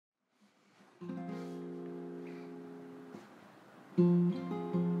Trapped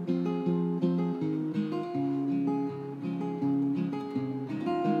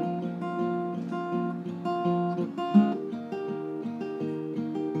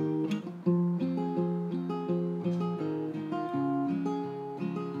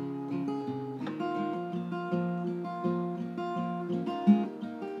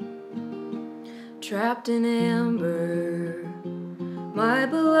in amber, my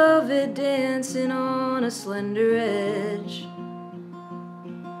beloved dancing on a slender edge.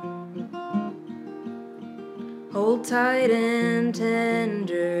 Hold tight and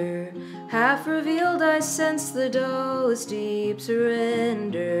tender, half revealed I sense the dullest deep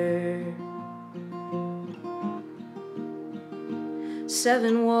surrender.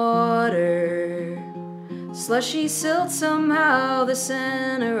 Sevenwater, slushy silt somehow the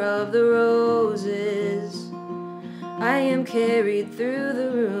center of the roses. I am carried through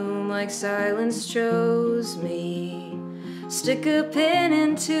the room like silence chose me. Stick a pin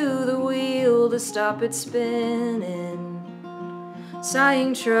into the wheel to stop it spinning.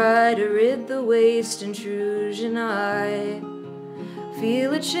 Sighing, try to rid the waste intrusion. I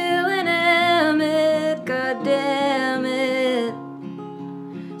feel a chill and am it, god damn it.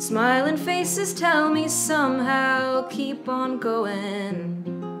 Smiling faces tell me somehow keep on going.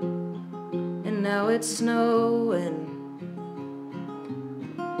 And now it's snowing.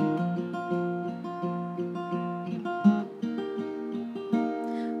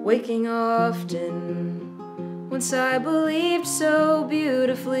 Waking often, once I believed so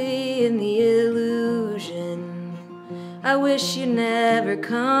beautifully in the illusion. I wish you'd never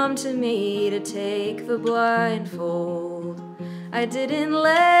come to me to take the blindfold. I didn't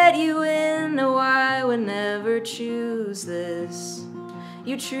let you in, no, I would never choose this.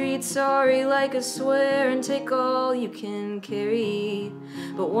 You treat sorry like a swear and take all you can carry.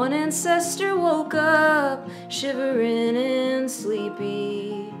 But one ancestor woke up, shivering and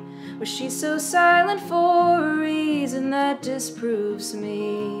sleepy. Was she so silent for a reason that disproves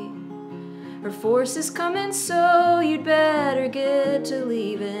me? Her force is coming, so you'd better get to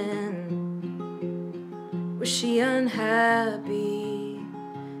leaving. Was she unhappy?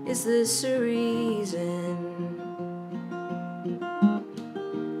 Is this a reason?